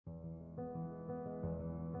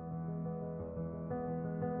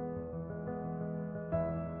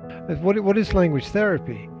What is language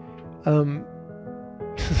therapy? Um,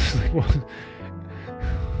 what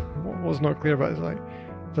was not clear about it is like,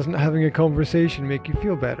 doesn't having a conversation make you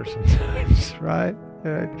feel better sometimes, right?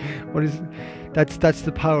 Uh, what is that's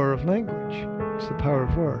the power of language. It's the power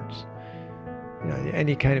of words.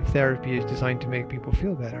 Any kind of therapy is designed to make people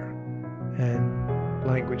feel better, and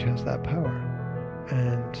language has that power.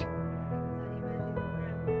 And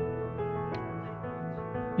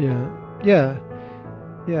yeah, yeah,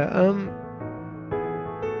 yeah.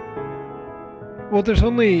 Well, there's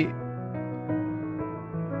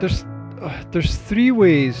there's three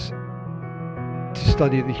ways to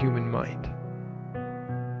study the human mind.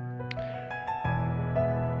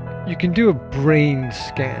 You can do a brain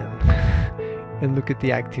scan and look at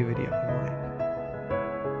the activity of the mind.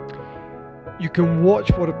 You can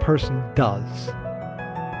watch what a person does,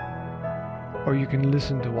 or you can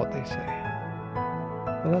listen to what they say.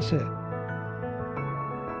 And that's it.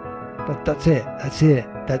 That's it. That's it.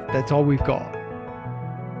 That's all we've got.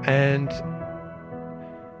 And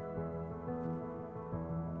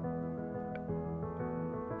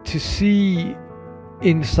to see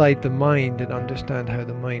inside the mind and understand how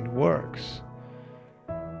the mind works,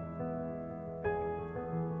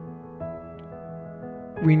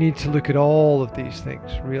 we need to look at all of these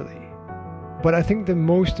things, really. But I think the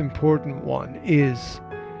most important one is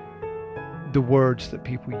the words that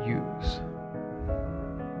people use.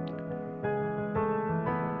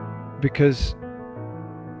 Because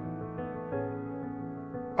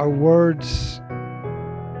our words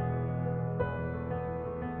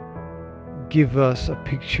give us a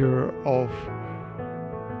picture of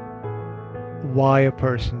why a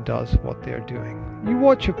person does what they're doing. You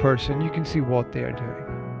watch a person, you can see what they're doing,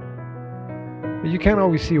 but you can't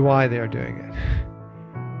always see why they're doing it.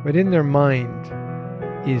 But in their mind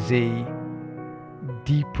is a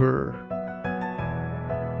deeper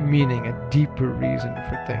meaning, a deeper reason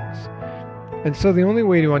for things. And so the only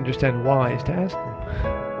way to understand why is to ask them,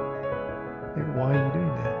 like, why are you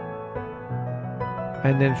doing that?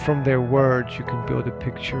 And then from their words you can build a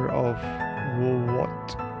picture of, well,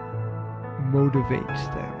 what motivates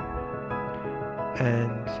them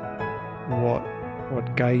and what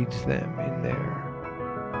guides them in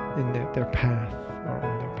their path, or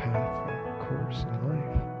on their path or course in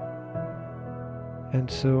life. And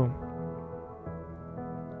so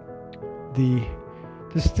the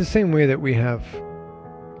same way that we have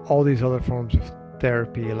all these other forms of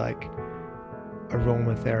therapy, like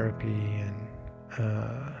aromatherapy and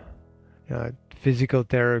physical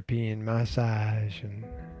therapy and massage and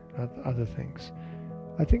other things,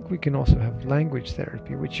 I think we can also have language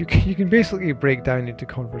therapy, which you can basically break down into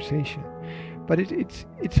conversation. But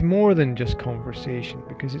it's more than just conversation,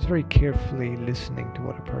 because it's very carefully listening to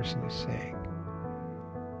what a person is saying,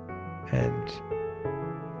 and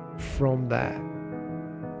from that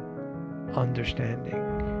understanding.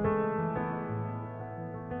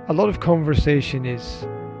 A lot of conversation is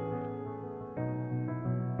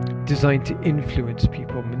designed to influence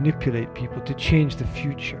people, manipulate people, to change the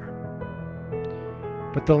future.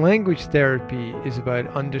 But the language therapy is about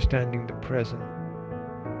understanding the present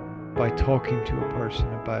by talking to a person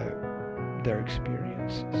about their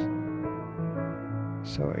experiences.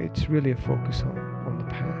 So it's really a focus on the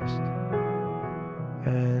past.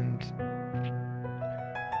 And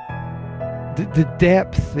the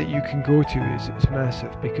depth that you can go to is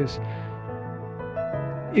massive, because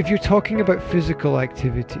if you're talking about physical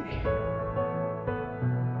activity,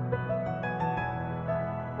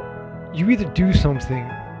 you either do something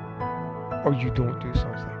or you don't do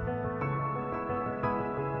something.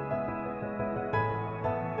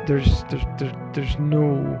 There's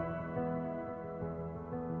no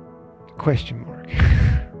question mark,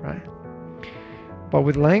 right? But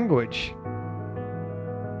with language,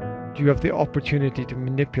 you have the opportunity to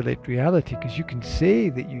manipulate reality, because you can say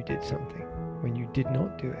that you did something when you did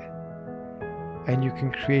not do it, and you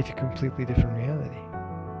can create a completely different reality.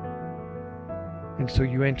 And so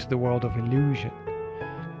you enter the world of illusion,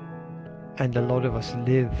 and a lot of us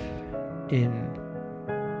live in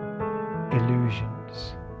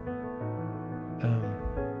illusions.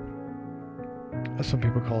 As some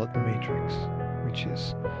people call it, the Matrix, which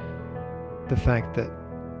is the fact that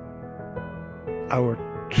our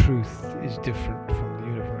truth is different from the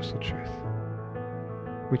universal truth,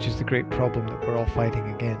 which is the great problem that we're all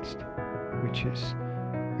fighting against, which is,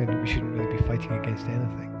 and we shouldn't really be fighting against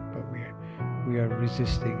anything, but we are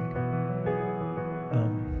resisting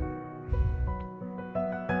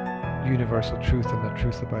universal truth and the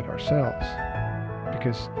truth about ourselves,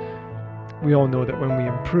 because we all know that when we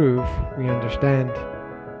improve, we understand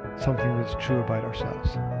something that's true about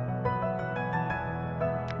ourselves.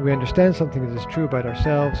 We understand something that is true about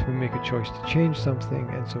ourselves, we make a choice to change something,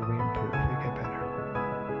 and so we improve, we get better.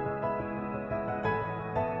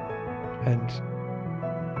 And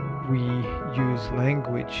we use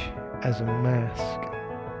language as a mask,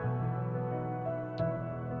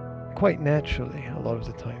 quite naturally a lot of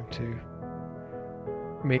the time, to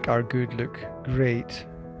make our good look great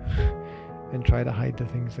and try to hide the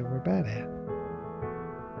things that we're bad at.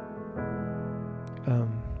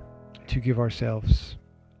 To give ourselves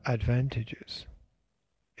advantages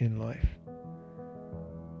in life.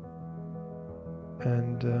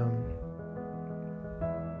 And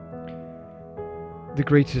the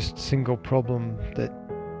greatest single problem that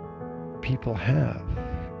people have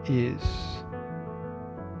is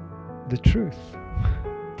the truth,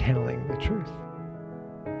 telling the truth.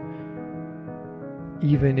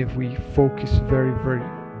 Even if we focus very, very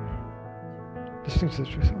listening to the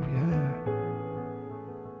truth, oh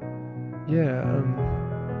yeah,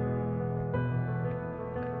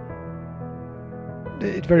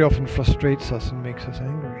 it very often frustrates us and makes us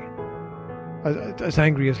angry, as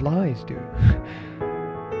angry as lies do.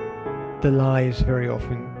 The lie is very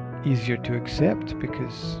often easier to accept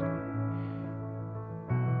because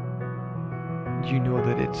you know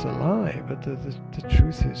that it's a lie, but the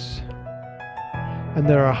truth is, and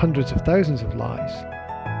there are hundreds of thousands of lies.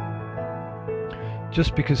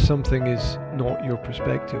 Just because something is not your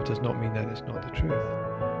perspective does not mean that it's not the truth.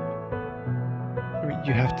 I mean,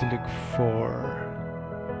 you have to look for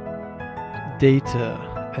data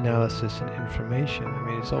analysis and information. I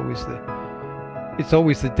mean, it's always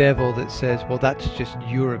the devil that says, well, that's just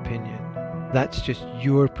your opinion, that's just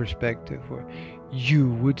your perspective, or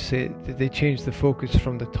you would say that. They change the focus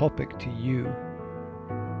from the topic to you.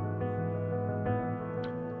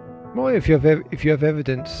 Well, if you have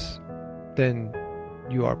evidence, then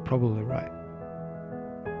you are probably right.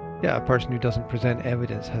 Yeah, a person who doesn't present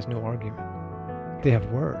evidence has no argument. They have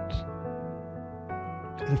words.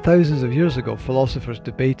 Thousands of years ago, philosophers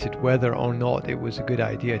debated whether or not it was a good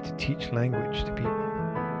idea to teach language to people,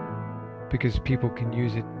 because people can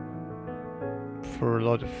use it for a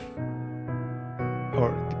lot of,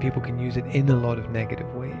 or people can use it in a lot of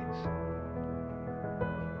negative ways.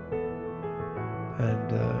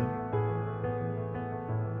 And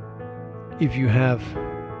if you have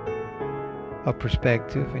a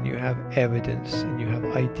perspective and you have evidence and you have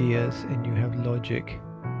ideas and you have logic,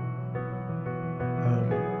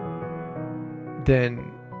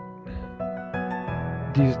 then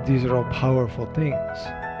these are all powerful things.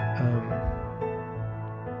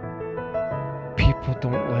 People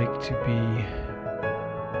don't like to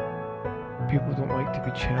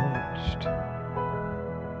be challenged,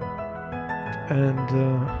 and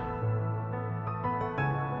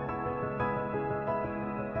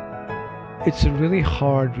it's a really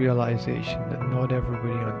hard realization that not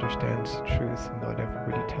everybody understands the truth and not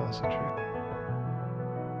everybody tells the truth.